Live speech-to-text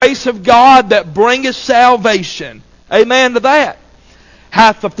grace of God that bringeth salvation, amen to that,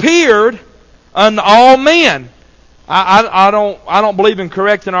 hath appeared unto all men. I don't believe in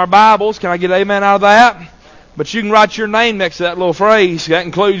correcting our Bibles. Can I get amen out of that? But you can write your name next to that little phrase. That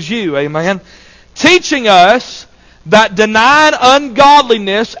includes you, amen. Teaching us that denying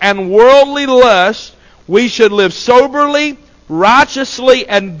ungodliness and worldly lust, we should live soberly, righteously,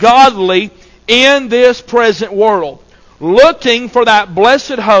 and godly in this present world, looking for that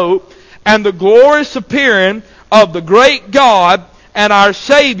blessed hope and the glorious appearing of the great God and our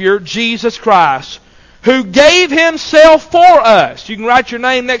Savior, Jesus Christ, who gave Himself for us. You can write your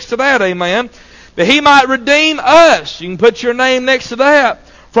name next to that, amen. That He might redeem us. You can put your name next to that.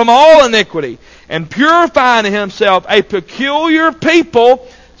 From all iniquity, and purifying to Himself a peculiar people,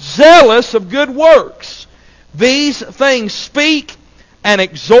 zealous of good works. These things speak and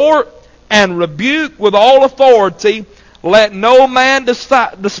exhort and rebuke with all authority. Let no man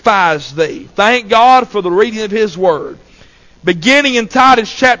despise thee. Thank God for the reading of His Word. Beginning in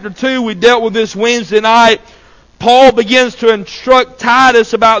Titus chapter 2, we dealt with this Wednesday night. Paul begins to instruct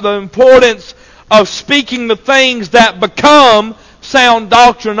Titus about the importance of speaking the things that become sound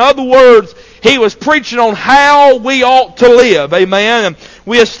doctrine. In other words, he was preaching on how we ought to live. Amen. And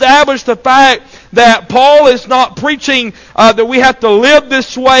we established the fact that Paul is not preaching that we have to live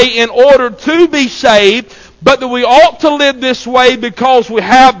this way in order to be saved, but that we ought to live this way because we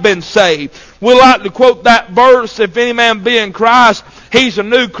have been saved. We like to quote that verse, if any man be in Christ, he's a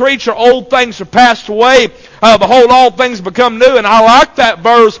new creature. Old things are passed away. Behold, all things become new. And I like that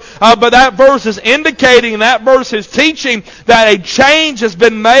verse, but that verse is indicating, that verse is teaching that a change has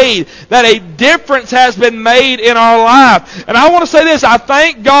been made, that a difference has been made in our life. And I want to say this, I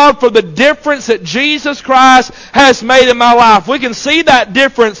thank God for the difference that Jesus Christ has made in my life. We can see that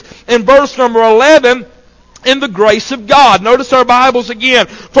difference in verse number 11, in the grace of God. Notice our Bibles again.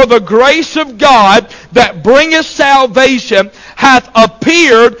 For the grace of God that bringeth salvation hath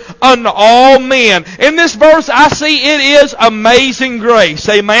appeared unto all men. In this verse I see it is amazing grace.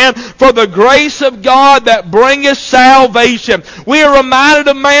 Amen. For the grace of God that bringeth salvation. We are reminded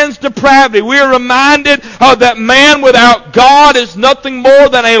of man's depravity. We are reminded that man without God is nothing more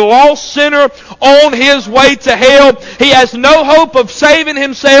than a lost sinner on his way to hell. He has no hope of saving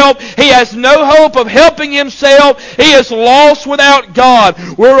himself. He has no hope of helping himself. He is lost without God.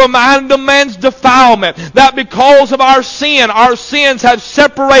 We're reminded of man's defilement, that because of our sins have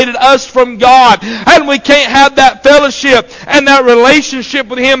separated us from God, and we can't have that fellowship and that relationship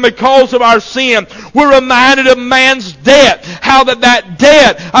with Him because of our sin. We're reminded of man's debt, how that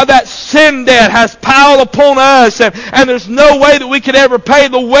debt, that sin debt has piled upon us, and there's no way that we could ever pay.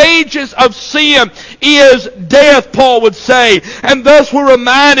 The wages of sin is death, Paul would say. And thus we're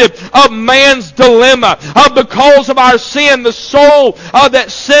reminded of man's dilemma. Because of our sin, the soul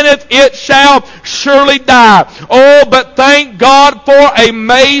that sinneth, it shall surely die. Oh, but thank God for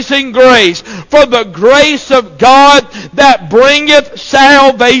amazing grace. For the grace of God that bringeth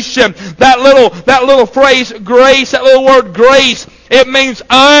salvation. That little phrase, grace, that little word grace, it means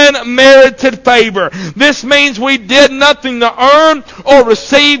unmerited favor. This means we did nothing to earn or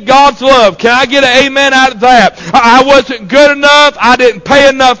receive God's love. Can I get an amen out of that? I wasn't good enough. I didn't pay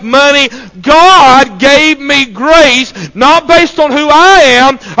enough money. God gave me grace, not based on who I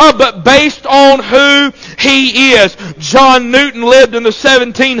am, but based on who He is. John Newton lived in the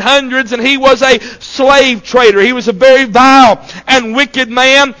 1700s, and he was a slave trader. He was a very vile and wicked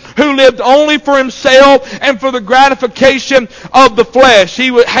man who lived only for himself and for the gratification of the flesh. He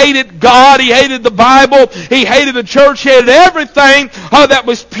hated God. He hated the Bible. He hated the church. He hated everything that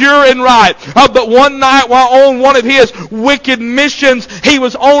was pure and right. But one night, while on one of his wicked missions, he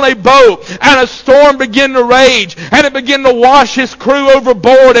was on a boat, and a storm began to rage, and it began to wash his crew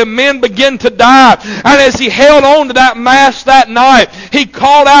overboard, and men began to die. And as he held on to that mast that night, he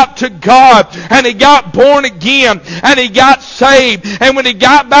called out to God, and he got born again, and he got saved. And when he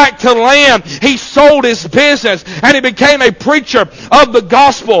got back to land, he sold his business, and he became a preacher of the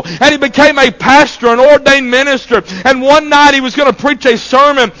gospel, and he became a pastor, an ordained minister. And one night he was going to preach a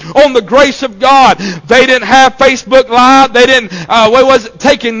sermon on the grace of God. They didn't have Facebook Live. They didn't, wasn't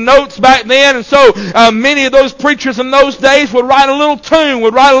taking notes back then. And so many of those preachers in those days would write a little tune,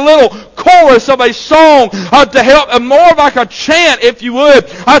 would write a little chorus of a song to help, more like a chant, if you would,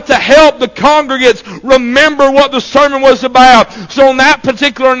 to help the congregants remember what the sermon was about. So on that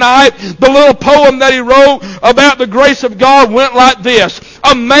particular night, the little poem that he wrote about the grace of God went like this.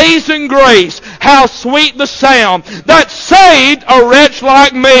 Amazing grace, how sweet the sound that saved a wretch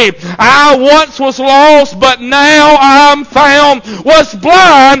like me. I once was lost, but now I'm found. Was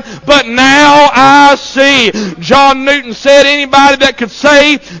blind, but now I see. John Newton said anybody that could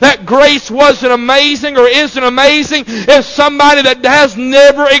say that grace wasn't amazing or isn't amazing is somebody that has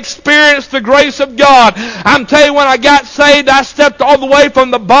never experienced the grace of God. I'm telling you, when I got saved, I stepped all the way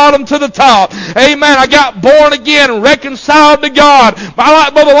from the bottom to the top. Amen. I got born again, reconciled to God.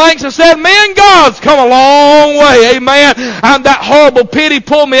 Like Brother Langston said, me and God's come a long way. Amen. And that horrible pit He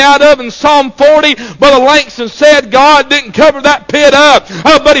pulled me out of in Psalm 40, Brother Langston said God didn't cover that pit up,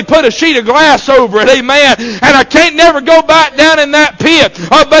 but He put a sheet of glass over it. Amen. And I can't never go back down in that pit,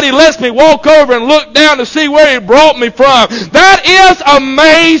 but He lets me walk over and look down to see where He brought me from. That is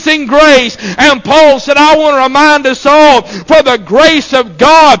amazing grace. And Paul said, I want to remind us all, for the grace of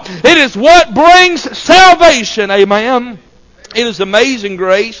God, it is what brings salvation. Amen. It is amazing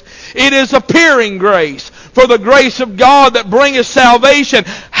grace. It is appearing grace. For the grace of God that bringeth salvation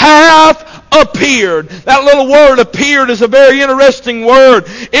hath appeared. That little word appeared is a very interesting word.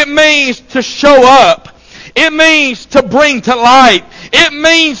 It means to show up. It means to bring to light. It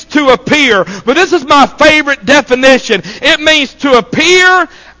means to appear. But this is my favorite definition. It means to appear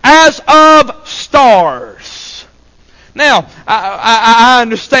as of stars. Now, I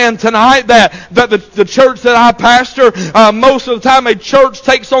understand tonight that the church that I pastor, most of the time a church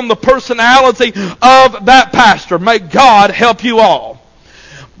takes on the personality of that pastor. May God help you all.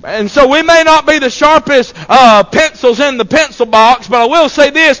 And so we may not be the sharpest pencils in the pencil box, but I will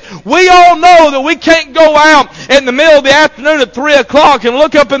say this. We all know that we can't go out in the middle of the afternoon at 3 o'clock and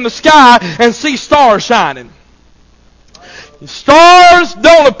look up in the sky and see stars shining. Stars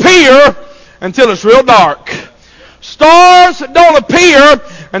don't appear until it's real dark. Stars don't appear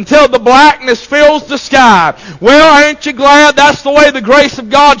until the blackness fills the sky. Well, aren't you glad that's the way the grace of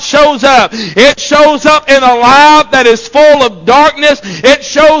God shows up? It shows up in a life that is full of darkness. It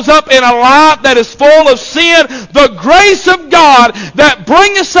shows up in a life that is full of sin. The grace of God that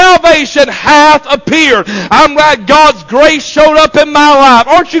bringeth salvation hath appeared. I'm glad God's grace showed up in my life.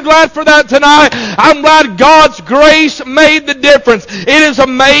 Aren't you glad for that tonight? I'm glad God's grace made the difference. It is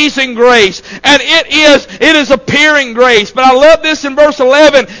amazing grace. And it is appearing grace. But I love this in verse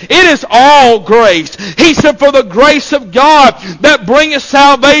 11. It is all grace. He said, for the grace of God that bringeth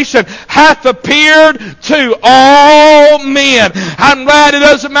salvation hath appeared to all men. I'm glad it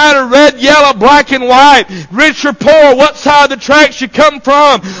doesn't matter red, yellow, black, and white, rich or poor, what side of the tracks you come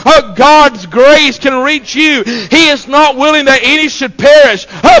from. God's grace can reach you. He is not willing that any should perish,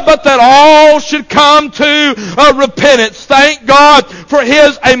 but that all should come to repentance. Thank God for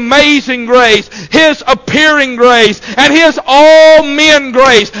His amazing grace, His appearing grace, and His all men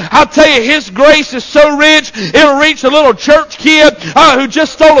grace. I'll tell you, His grace is so rich, it'll reach a little church kid who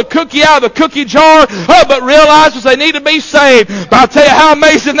just stole a cookie out of the cookie jar, but realizes they need to be saved. But I'll tell you how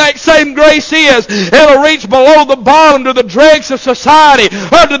amazing that same grace is. It'll reach below the bottom to the dregs of society,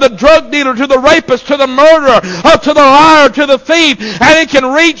 to the drug dealer, to the rapist, to the murderer, to the liar, to the thief, and it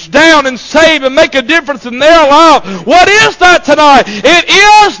can reach down and save and make a difference in their life. What is that tonight? It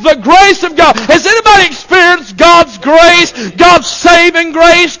is the grace of God. Has anybody experienced God's grace, God's saving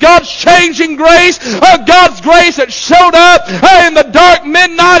grace, God's changing grace, God's grace that showed up in the dark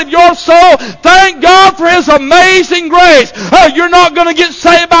midnight of your soul? Thank God for His amazing grace. You're not going to get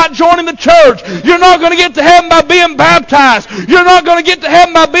saved by joining the church. You're not going to get to heaven by being baptized. You're not going to get to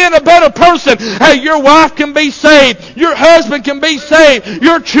heaven by being a better person. Your wife can be saved. Your husband can be saved.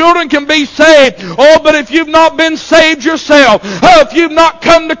 Your children can be saved. Oh, but if you've not been saved yourself, if you've not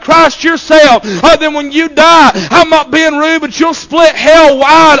come to Christ yourself, then when you die, I'm not being rude, but you'll split hell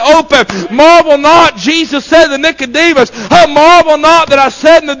wide open. Marvel not, Jesus said to Nicodemus, marvel not that I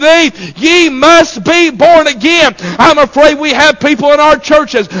said unto thee, ye must be born again. I'm afraid we have people in our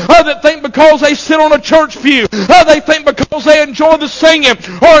churches that think because they sit on a church pew, they think because they enjoy the singing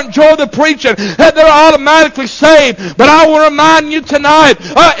or enjoy the preaching, that they're automatically saved. But I will remind you tonight,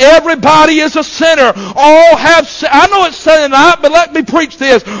 everybody is a sinner. All have sinned. I know it's Sunday night, but let me preach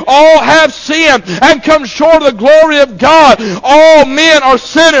this. All have sinned and come short of the glory of God. All men are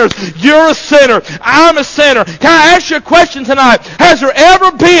sinners. You're a sinner. I'm a sinner. Can I ask you a question tonight? Has there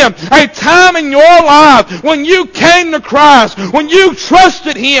ever been a time in your life life, when you came to Christ, when you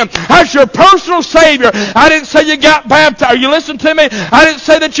trusted Him as your personal Savior, I didn't say you got baptized. You listen to me? I didn't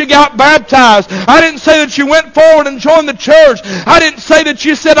say that you got baptized. I didn't say that you went forward and joined the church. I didn't say that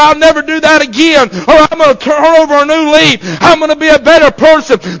you said, I'll never do that again, or I'm going to turn over a new leaf. I'm going to be a better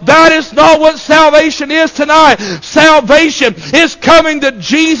person. That is not what salvation is tonight. Salvation is coming to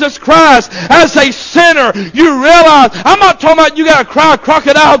Jesus Christ as a sinner. You realize, I'm not talking about you got to cry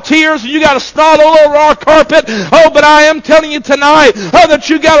crocodile tears and you got to snot all over our carpet. Oh, but I am telling you tonight that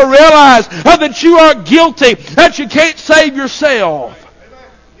you got to realize that you are guilty, that you can't save yourself.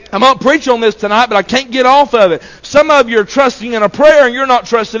 I'm not preaching on this tonight, but I can't get off of it. Some of you are trusting in a prayer and you're not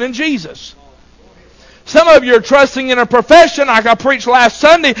trusting in Jesus. Some of you are trusting in a profession, like I preached last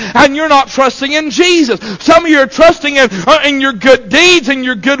Sunday, and you're not trusting in Jesus. Some of you are trusting in your good deeds and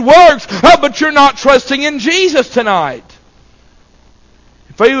your good works, but you're not trusting in Jesus tonight.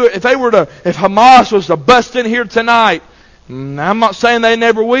 If Hamas was to bust in here tonight, I'm not saying they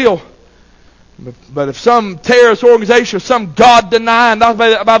never will, but if some terrorist organization, some God-denying,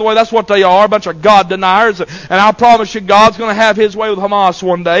 by the way, that's what they are, a bunch of God deniers, and I promise you God's going to have His way with Hamas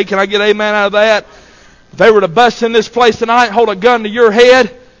one day. Can I get amen out of that? If they were to bust in this place tonight, hold a gun to your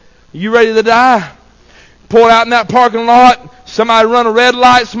head, you ready to die? Pull out in that parking lot, somebody run a red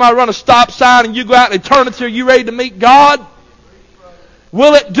light, somebody run a stop sign, and you go out in eternity, are you ready to meet God?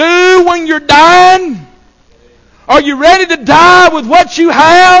 Will it do when you're dying? Are you ready to die with what you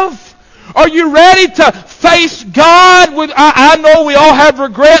have? Are you ready to face God with... I know we all have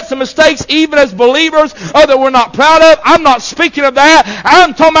regrets and mistakes, even as believers, that we're not proud of. I'm not speaking of that.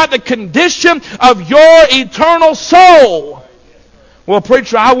 I'm talking about the condition of your eternal soul. Well,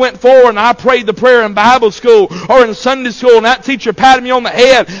 preacher, I went forward and I prayed the prayer in Bible school or in Sunday school, and that teacher patted me on the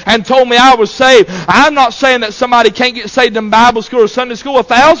head and told me I was saved. I'm not saying that somebody can't get saved in Bible school or Sunday school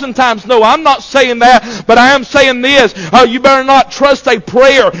 1,000 times. No, I'm not saying that, but I am saying this. You better not trust a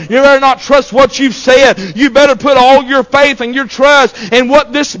prayer. You better not trust what you've said. You better put all your faith and your trust in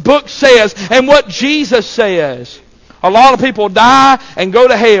what this book says and what Jesus says. A lot of people die and go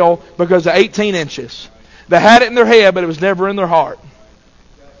to hell because of 18 inches. They had it in their head, but it was never in their heart.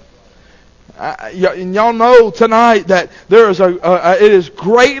 And y'all know tonight that there is it is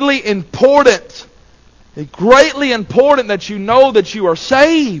greatly important. It's greatly important that you know that you are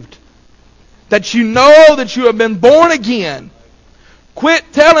saved. That you know that you have been born again. Quit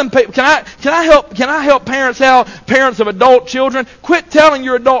telling people. Can I help parents out? Parents of adult children. Quit telling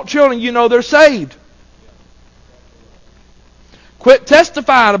your adult children you know they're saved. Quit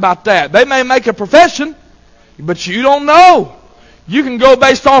testifying about that. They may make a profession, but you don't know. You can go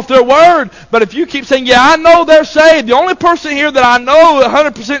based off their word, but if you keep saying, yeah, I know they're saved, the only person here that I know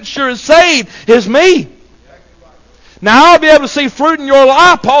 100% sure is saved is me. Now, I'll be able to see fruit in your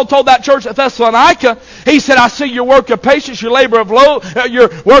life. Paul told that church at Thessalonica, he said, I see your work of patience, your labor of love, your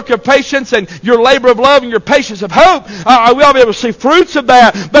work of patience, and your labor of love, and your patience of hope. We'll be able to see fruits of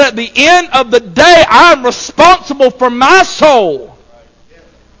that. But at the end of the day, I'm responsible for my soul.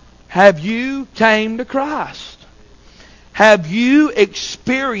 Have you came to Christ? Have you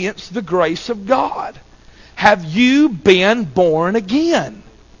experienced the grace of God? Have you been born again?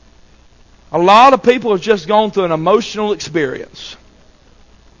 A lot of people have just gone through an emotional experience.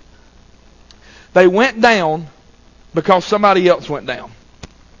 They went down because somebody else went down.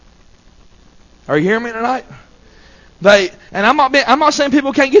 Are you hearing me tonight? I'm not saying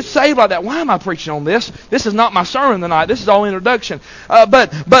people can't get saved like that. Why am I preaching on this? This is not my sermon tonight. This is all introduction.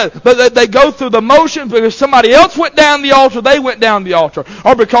 But they go through the motion because somebody else went down the altar, they went down the altar.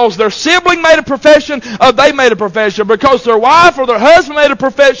 Or because their sibling made a profession, they made a profession. Because their wife or their husband made a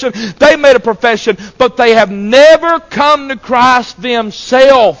profession, they made a profession. But they have never come to Christ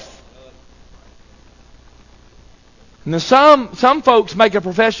themselves. And then some folks make a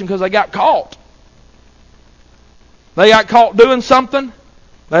profession because they got caught. They got caught doing something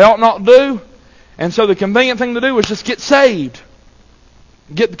they ought not do. And so the convenient thing to do is just get saved.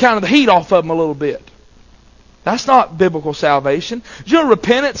 Get kind of the heat off of them a little bit. That's not biblical salvation. You know,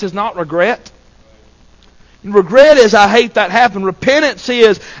 repentance is not regret. Regret is, I hate that happened. Repentance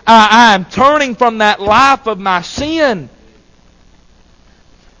is, I am turning from that life of my sin.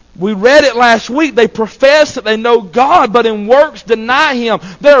 We read it last week. They profess that they know God, but in works deny Him.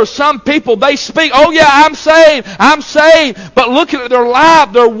 There are some people, they speak, oh yeah, I'm saved. But look at their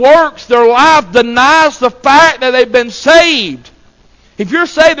life, their works, their life denies the fact that they've been saved. If you're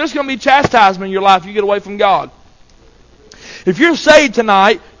saved, there's going to be chastisement in your life if you get away from God. If you're saved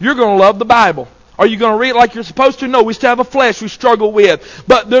tonight, you're going to love the Bible. Are you going to read it like you're supposed to? No, we still have a flesh we struggle with.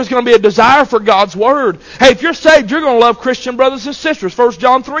 But there's going to be a desire for God's Word. Hey, if you're saved, you're going to love Christian brothers and sisters. 1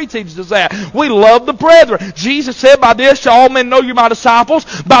 John 3 teaches us that. We love the brethren. Jesus said, by this shall all men know you're my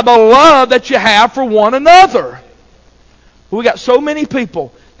disciples, by the love that you have for one another. We got so many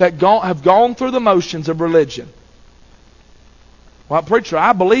people that have gone through the motions of religion. Well, preacher,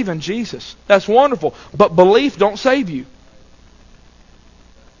 I believe in Jesus. That's wonderful. But belief don't save you.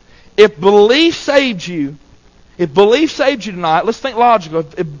 If belief saved you tonight, let's think logical.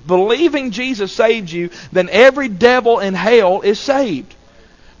 If believing Jesus saved you, then every devil in hell is saved.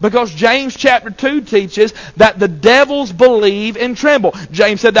 Because James chapter 2 teaches that the devils believe and tremble.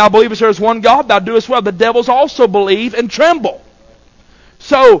 James said, thou believest there is one God, thou doest well. The devils also believe and tremble.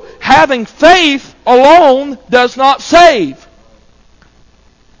 So, having faith alone does not save.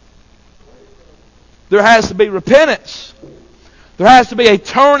 There has to be repentance. There has to be a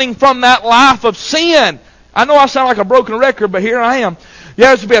turning from that life of sin. I know I sound like a broken record, but here I am. There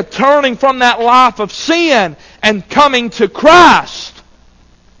has to be a turning from that life of sin and coming to Christ.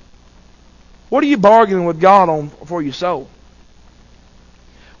 What are you bargaining with God on for your soul?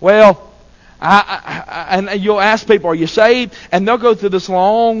 Well, and you'll ask people, are you saved? And they'll go through this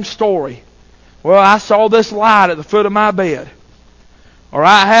long story. Well, I saw this light at the foot of my bed. Or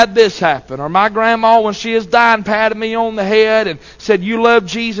I had this happen. Or my grandma, when she was dying, patted me on the head and said, you love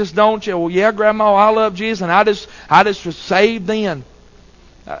Jesus, don't you? Well, yeah, Grandma, I love Jesus, and I just was saved then.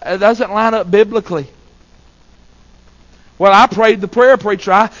 It doesn't line up biblically. Well, I prayed the prayer,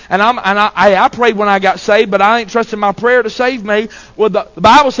 preacher. I prayed when I got saved, but I ain't trusting my prayer to save me. Well, the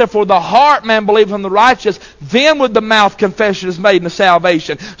Bible said, for the heart man believeth in the righteous, then with the mouth confession is made unto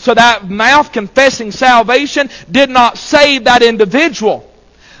salvation. So that mouth confessing salvation did not save that individual.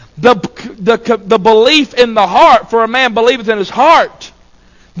 The belief in the heart, for a man believeth in his heart,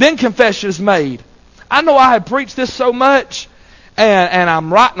 then confession is made. I know I have preached this so much. And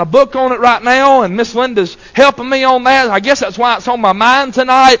I'm writing a book on it right now, and Miss Linda's helping me on that. I guess that's why it's on my mind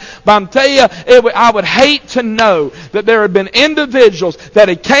tonight. But I'm telling you, I would hate to know that there had been individuals that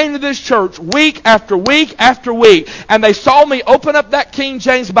had came to this church week after week after week, and they saw me open up that King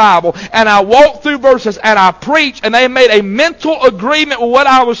James Bible, and I walked through verses, and I preached, and they made a mental agreement with what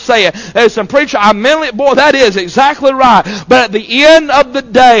I was saying. They said, preacher, boy, that is exactly right. But at the end of the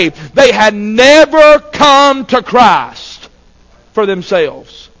day, they had never come to Christ for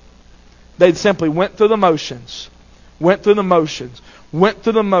themselves. They simply went through the motions, and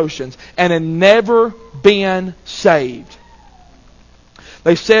had never been saved.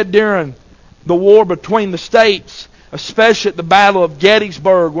 They said during the war between the states, especially at the Battle of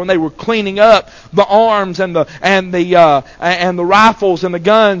Gettysburg, when they were cleaning up the arms and the rifles and the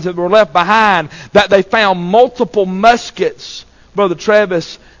guns that were left behind, that they found multiple muskets, Brother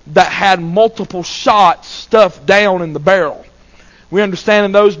Travis, that had multiple shots stuffed down in the barrel. We understand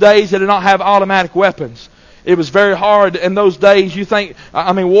in those days they did not have automatic weapons. It was very hard in those days. You think,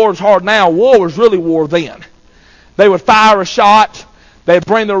 war is hard now. War was really war then. They would fire a shot. They'd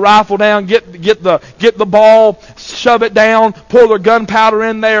bring their rifle down, get the ball, shove it down, pour their gunpowder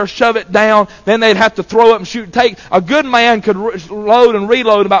in there, shove it down. Then they'd have to throw it and shoot. A good man could load and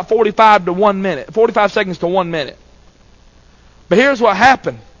reload about 45 seconds to 1 minute. But here's what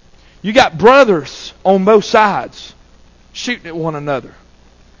happened. You got brothers on both sides shooting at one another.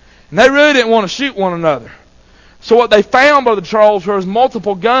 And they really didn't want to shoot one another. So what they found, Brother Charles, was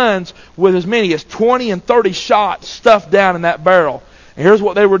multiple guns with as many as 20 and 30 shots stuffed down in that barrel. And here's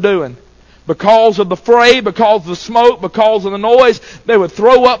what they were doing. Because of the fray, because of the smoke, because of the noise, they would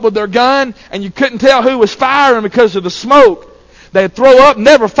throw up with their gun, and you couldn't tell who was firing because of the smoke. They'd throw up,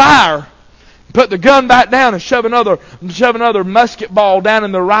 never fire, put the gun back down and shove another musket ball down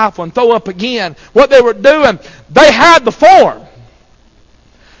in their rifle and throw up again. What they were doing, they had the form.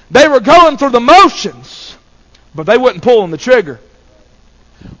 They were going through the motions, but they wasn't pulling the trigger.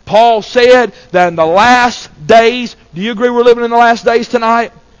 Paul said that in the last days, do you agree we're living in the last days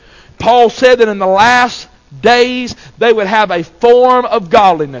tonight? Paul said that in the last days they would have a form of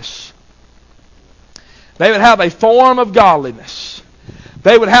godliness. They would have a form of godliness.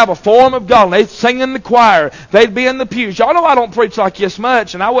 They would have a form of godliness. They'd sing in the choir. They'd be in the pews. Y'all know I don't preach like this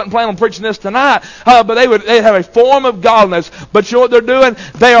much, and I wasn't planning on preaching this tonight. But they'd have a form of godliness. But you know what they're doing?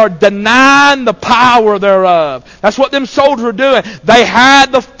 They are denying the power thereof. That's what them soldiers were doing. They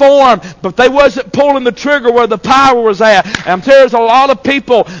had the form, but they wasn't pulling the trigger where the power was at. And I'm telling you, there's a lot of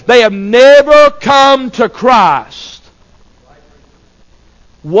people, they have never come to Christ.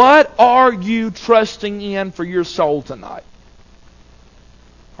 What are you trusting in for your soul tonight?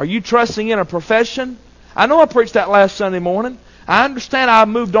 Are you trusting in a profession? I know I preached that last Sunday morning. I understand I've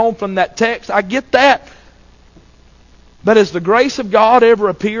moved on from that text. I get that. But has the grace of God ever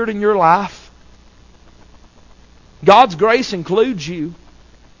appeared in your life? God's grace includes you.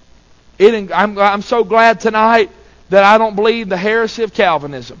 I'm so glad tonight that I don't believe the heresy of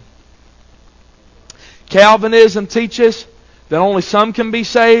Calvinism. Calvinism teaches that only some can be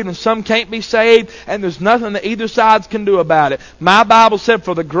saved and some can't be saved, and there's nothing that either side can do about it. My Bible said,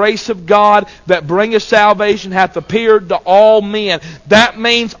 for the grace of God that bringeth salvation hath appeared to all men. That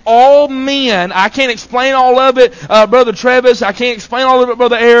means all men. I can't explain all of it, Brother Travis. I can't explain all of it,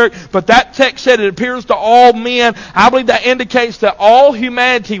 Brother Eric. But that text said it appears to all men. I believe that indicates that all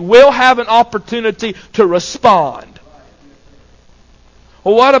humanity will have an opportunity to respond.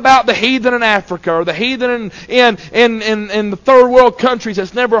 Well, what about the heathen in Africa or the heathen in the third world countries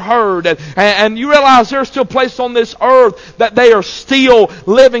that's never heard? And you realize there are still places on this earth that they are still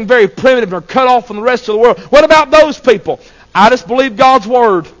living very primitive and are cut off from the rest of the world. What about those people? I just believe God's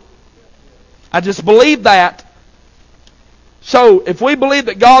Word. I just believe that. So, if we believe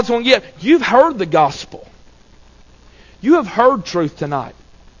that God's going to get... You've heard the gospel. You have heard truth tonight.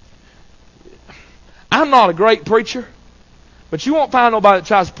 I'm not a great preacher. But you won't find nobody that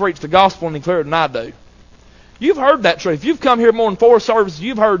tries to preach the gospel any clearer than I do. You've heard that truth. If you've come here more than 4 services,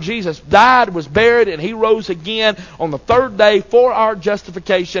 you've heard Jesus died, was buried, and He rose again on the 3rd day for our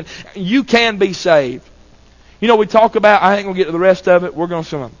justification. You can be saved. You know, we talk about, I ain't going to get to the rest of it. I'm going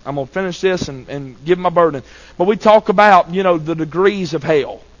to finish this and give my burden. But we talk about, the degrees of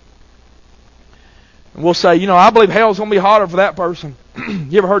hell. And we'll say, I believe hell's going to be hotter for that person.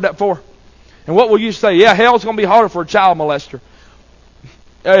 You ever heard that before? And what will you say? Yeah, hell's going to be harder for a child molester.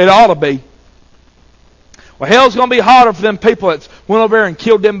 It ought to be. Well, hell's going to be harder for them people that went over there and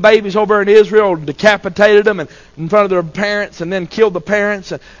killed them babies over in Israel and decapitated them in front of their parents and then killed the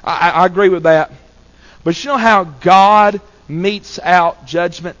parents. And I agree with that. But you know how God metes out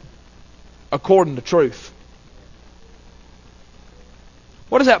judgment? According to truth.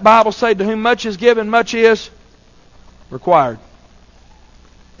 What does that Bible say? To whom much is given, much is required.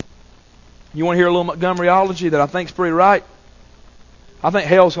 You want to hear a little Montgomeryology that I think is pretty right? I think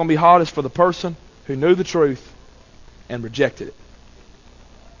hell's going to be hottest for the person who knew the truth and rejected it.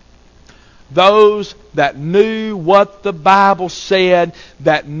 Those that knew what the Bible said,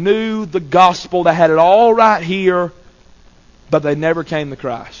 that knew the gospel, that had it all right here, but they never came to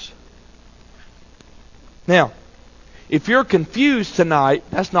Christ. Now, if you're confused tonight,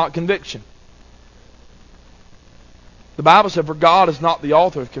 that's not conviction. The Bible said, for God is not the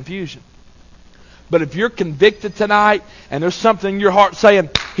author of confusion. But if you're convicted tonight and there's something in your heart saying,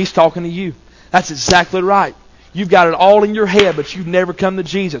 He's talking to you, that's exactly right. You've got it all in your head, but you've never come to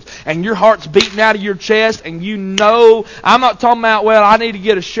Jesus. And your heart's beating out of your chest, and I'm not talking about, well, I need to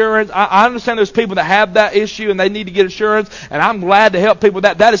get assurance. I understand there's people that have that issue, and they need to get assurance, and I'm glad to help people with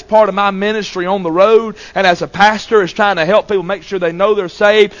that. That is part of my ministry on the road, and as a pastor is trying to help people make sure they know they're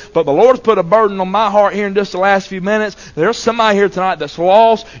saved. But the Lord's put a burden on my heart here in just the last few minutes. There's somebody here tonight that's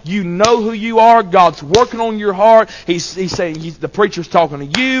lost. You know who you are. God's working on your heart. He's saying, the preacher's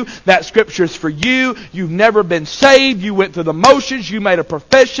talking to you. That scripture's for you. You've never been saved, you went through the motions, you made a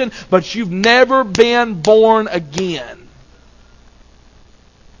profession, but you've never been born again.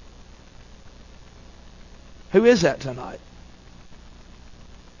 Who is that tonight?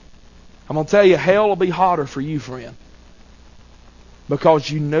 I'm going to tell you, hell will be hotter for you, friend, because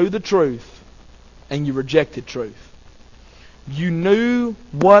you knew the truth and you rejected truth. You knew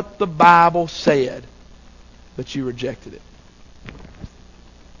what the Bible said, but you rejected it.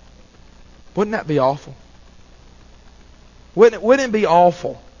 Wouldn't that be awful? Wouldn't it be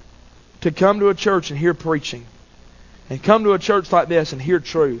awful to come to a church and hear preaching, and come to a church like this and hear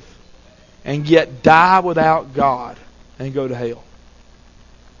truth, and yet die without God and go to hell?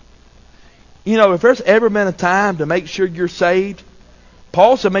 If there's ever been a time to make sure you're saved,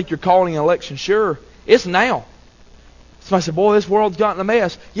 Paul said make your calling and election sure. It's now. Somebody said, boy, this world's gotten a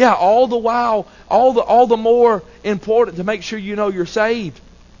mess. Yeah, all the while, all the more important to make sure you know you're saved.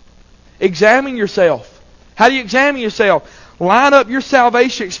 Examine yourself. How do you examine yourself? Line up your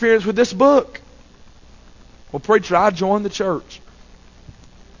salvation experience with this book. Well, preacher, I joined the church.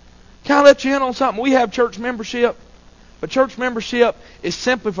 Can I let you in on something? We have church membership. But church membership is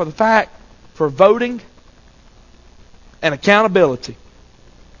simply for the fact for voting and accountability.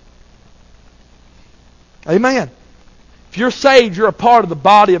 Amen. If you're saved, you're a part of the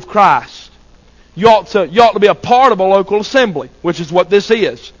body of Christ. You ought to be a part of a local assembly, which is what this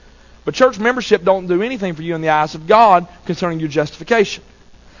is. But church membership don't do anything for you in the eyes of God concerning your justification.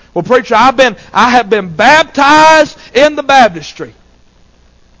 Well, preacher, I have been baptized in the baptistry.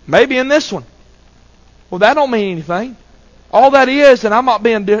 Maybe in this one. Well, that don't mean anything. All that is, and I'm not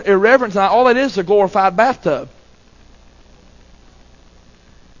being irreverent tonight, all that is a glorified bathtub.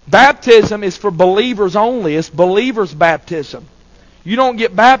 Baptism is for believers only. It's believers' baptism. You don't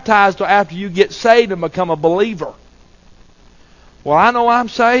get baptized until after you get saved and become a believer. Well, I know I'm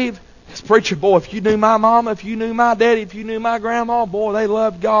saved. This preacher, boy, if you knew my mama, if you knew my daddy, if you knew my grandma, boy, they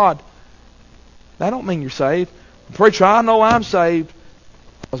loved God. That don't mean you're saved. Preacher, I know I'm saved.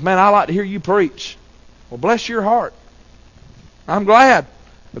 Because, man, I like to hear you preach. Well, bless your heart. I'm glad.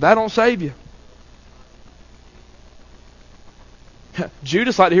 But that don't save you.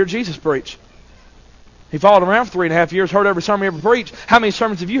 Judas liked to hear Jesus preach. He followed him around for 3.5 years, heard every sermon he ever preached. How many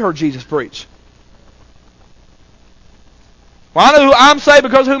sermons have you heard Jesus preach? Well, I know who I'm saved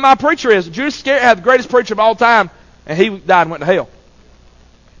because of who my preacher is. Judas Iscariot had the greatest preacher of all time, and he died and went to hell.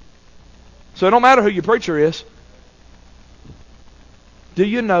 So it don't matter who your preacher is. Do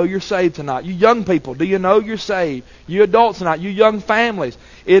you know you're saved tonight? You young people, do you know you're saved? You adults tonight, you young families.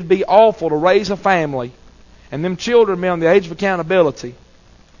 It'd be awful to raise a family and them children be on the age of accountability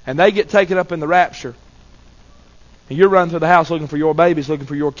and they get taken up in the rapture. And you're running through the house looking for your babies, looking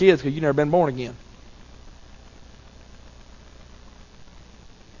for your kids because you've never been born again.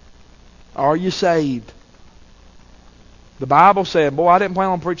 Are you saved? The Bible said, boy, I didn't plan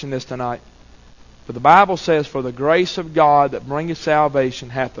on preaching this tonight. But the Bible says, for the grace of God that bringeth salvation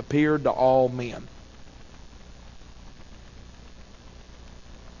hath appeared to all men.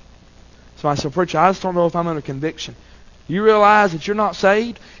 So I said, preacher, I just don't know if I'm under conviction. You realize that you're not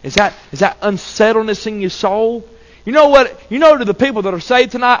saved? Is that unsettledness in your soul? You know what? You know, to the people that are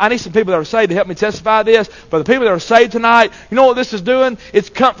saved tonight, I need some people that are saved to help me testify this. But the people that are saved tonight, you know what this is doing? It's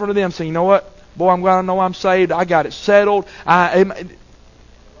comfort to them saying, you know what? Boy, I'm glad I know I'm saved. I got it settled.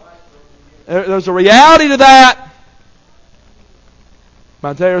 There's a reality to that.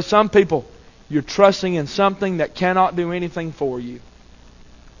 But there are some people, you're trusting in something that cannot do anything for you.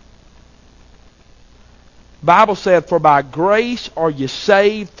 The Bible said, for by grace are you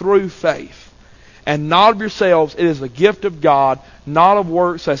saved through faith. And not of yourselves, it is the gift of God, not of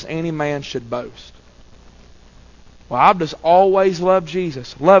works, lest any man should boast. Well, I've just always loved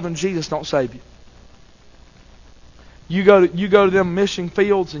Jesus. Loving Jesus don't save you. You go to them mission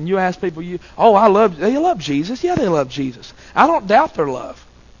fields and you ask people, they love Jesus. Yeah, they love Jesus. I don't doubt their love.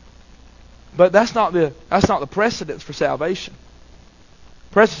 But that's not the precedence for salvation.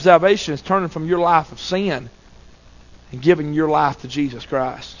 Precedence for salvation is turning from your life of sin and giving your life to Jesus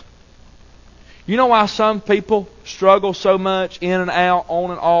Christ. You know why some people struggle so much in and out,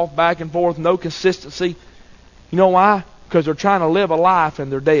 on and off, back and forth, no consistency? You know why? Because they're trying to live a life and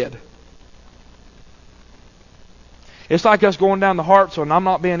they're dead. It's like us going down the Hartsel, and I'm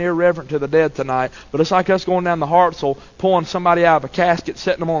not being irreverent to the dead tonight, but it's like us going down the Hartsel, pulling somebody out of a casket,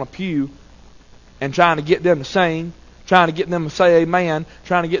 setting them on a pew, and trying to get them to sing, trying to get them to say amen,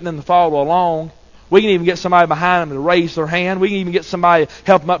 trying to get them to follow along. We can even get somebody behind them to raise their hand. We can even get somebody to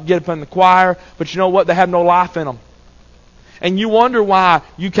help them up, get up in the choir. But you know what? They have no life in them. And you wonder why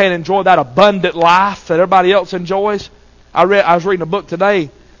you can't enjoy that abundant life that everybody else enjoys. I was reading a book today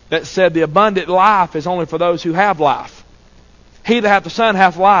that said the abundant life is only for those who have life. He that hath the Son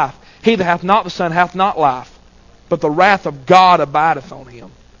hath life. He that hath not the Son hath not life. But the wrath of God abideth on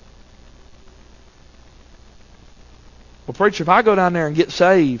him. Well, preacher, if I go down there and get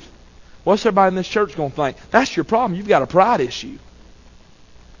saved, what's everybody in this church going to think? That's your problem. You've got a pride issue.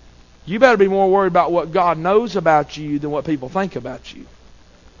 You better be more worried about what God knows about you than what people think about you.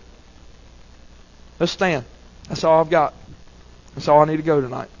 Let's stand. That's all I've got. That's all I need to go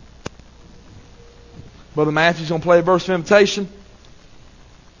tonight. Brother Matthew's going to play a verse of invitation.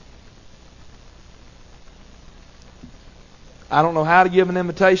 I don't know how to give an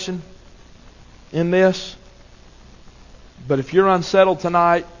invitation in this, but if you're unsettled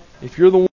tonight, if you're the one